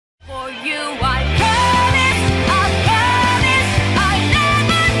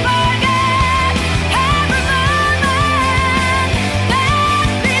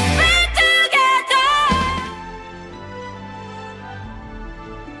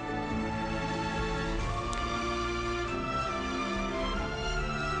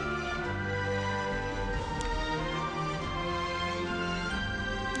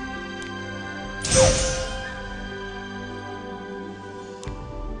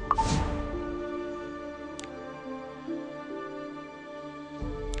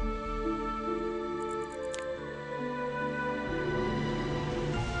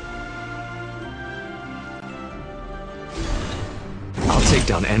take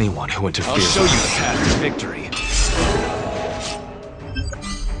down anyone who interferes. I'll show you the path to victory.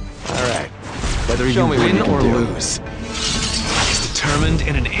 Alright. Whether you win or lose, it's determined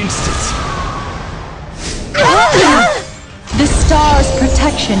in an instant. The star's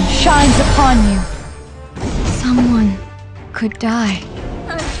protection shines upon you. Someone could die.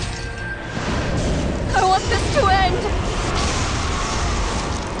 I want this to end!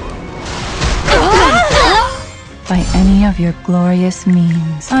 By any of your glorious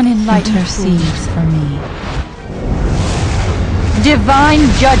means, intercede for me. Divine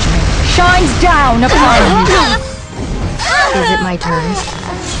judgment shines down upon you. Is it my turn?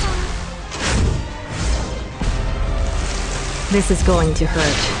 This is going to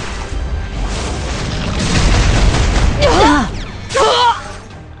hurt.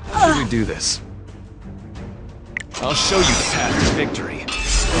 How do we do this? I'll show you the path to victory.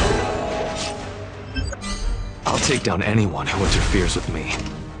 I'll take down anyone who interferes with me.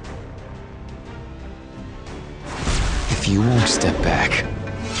 If you won't step back,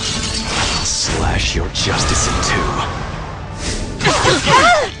 I'll slash your justice in two.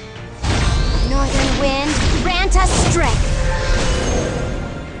 Northern wind, grant us strength!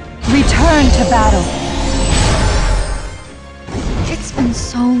 Return to battle. It's been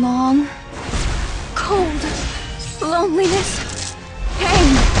so long. Cold, loneliness,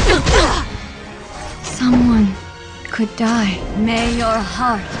 pain. Someone could die. May your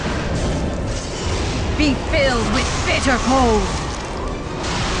heart be filled with bitter cold.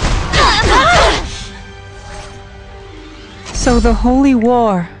 So the holy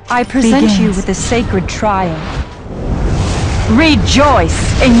war, I present you with a sacred trial.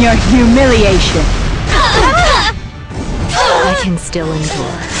 Rejoice in your humiliation. I can still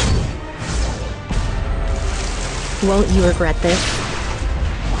endure. Won't you regret this?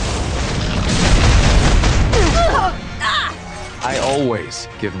 I always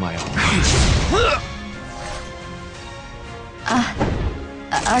give my all.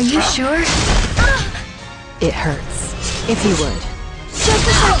 Are you sure? It hurts. If you would. Just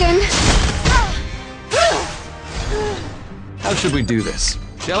a second. How should we do this?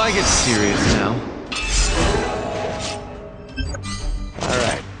 Shall I get serious now?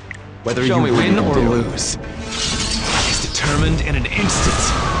 Alright. Whether you win or lose, it's determined in an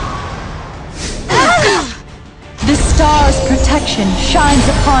instant. The star's protection shines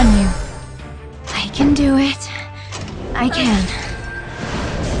upon you. I can do it. I can.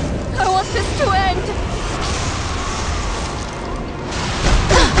 I want this to end.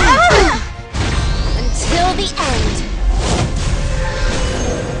 Until the end.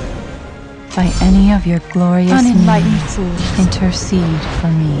 By any of your glorious means, intercede for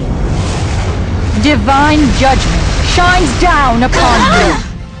me. Divine judgment shines down upon you.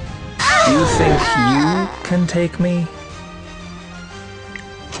 You think you can take me?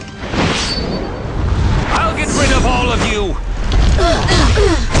 I'll get rid of all of you!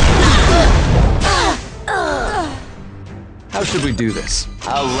 How should we do this?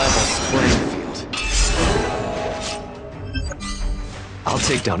 I'll level the playing field. I'll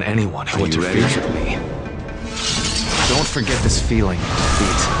take down anyone who interferes with me. Don't forget this feeling of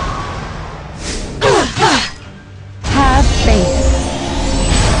defeat. Have faith.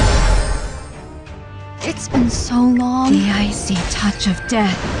 It's been so long. The icy touch of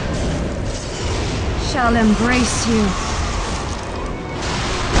death shall embrace you.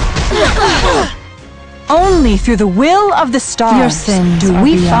 Only through the will of the stars your sins do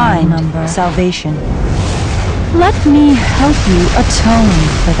we find salvation. Let me help you atone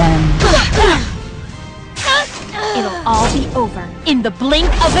for them. It'll all be over in the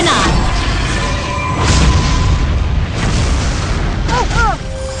blink of an eye.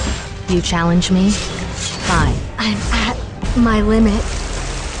 You challenge me? Fine. I'm at my limit.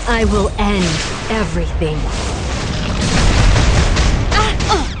 I will end everything.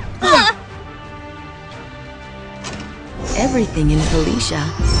 Everything in Felicia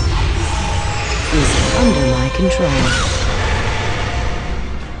is under my control.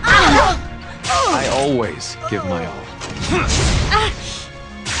 I always give my all.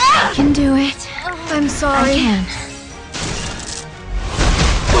 I can do it. I'm sorry. I can.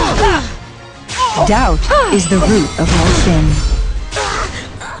 Doubt is the root of all sin.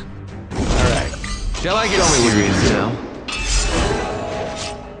 Alright. Shall I get serious now?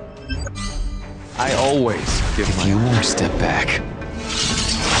 I always give my all. If you won't step back,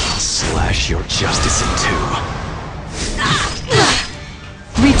 I'll slash your justice in two.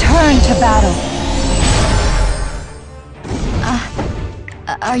 Return to battle.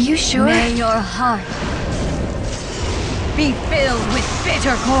 Are you sure? May your heart be filled with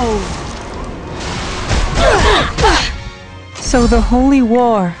bitter cold. So the holy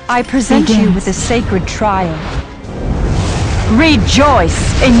war, I present you with a sacred trial.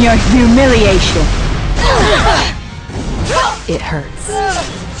 Rejoice in your humiliation. It hurts.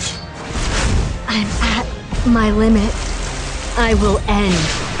 I'm at my limit. I will end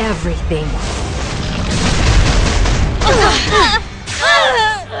everything.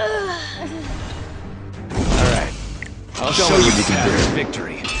 Alright. I'll show you the path to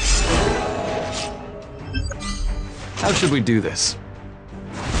victory. How should we do this?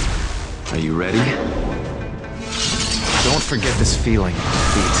 Are you ready? Don't forget this feeling,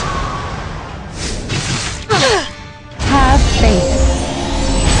 feet. Have faith.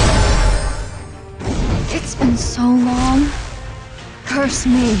 It's been so long. Curse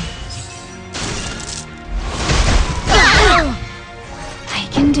me. I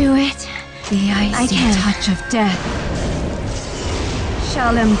can do it. The icy touch of death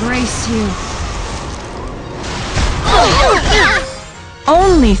Shall embrace you.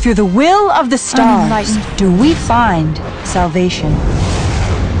 Only through the will of the stars do we find salvation.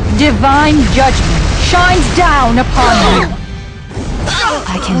 Divine judgment shines down upon you.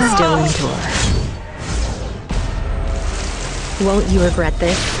 I can still endure. Won't you regret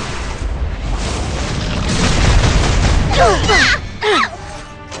this?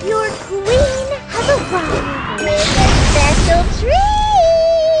 Your queen has arrived with a special treat!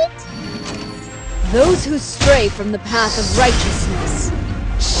 Those who stray from the path of righteousness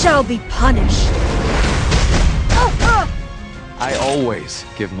shall be punished. I always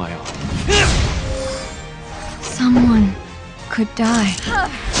give my all. Someone could die.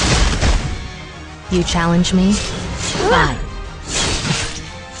 You challenge me? Fine.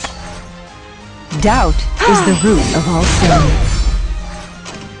 Doubt is the root of all sin.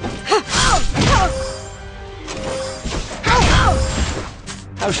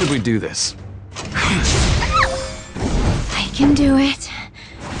 How should we do this? I can do it.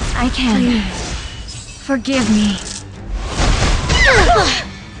 I can. Please, forgive me.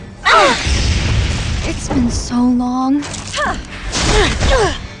 It's been so long.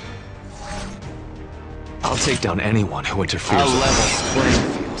 I'll take down anyone who interferes. I'll level the playing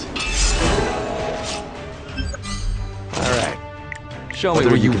field. Alright. Show me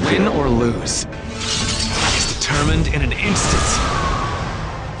whether you win or lose. It's determined in an instant.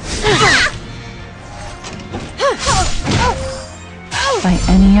 By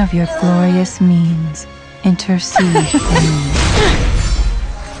any of your glorious means, intercede for me.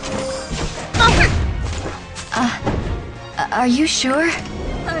 Are you sure?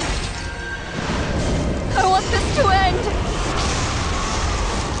 I want this to end.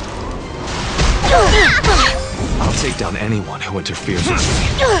 I'll take down anyone who interferes with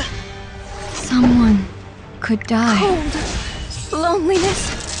me. Someone could die. Cold,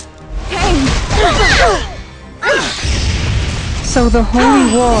 loneliness, pain. So the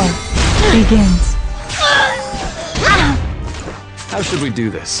holy war begins. How should we do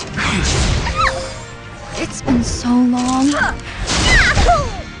this? It's been so long.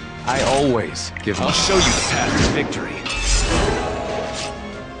 I always give my all. I'll show you the path to victory.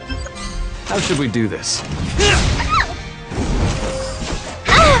 How should we do this?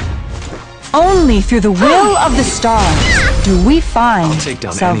 Only through the will of the stars do we find I'll take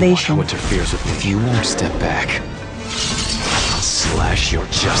down salvation. anyone who interferes with me. If you won't step back, I'll slash your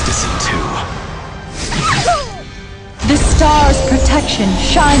justice in two. The stars' protection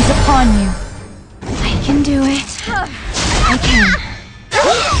shines upon you. I can do it. I can.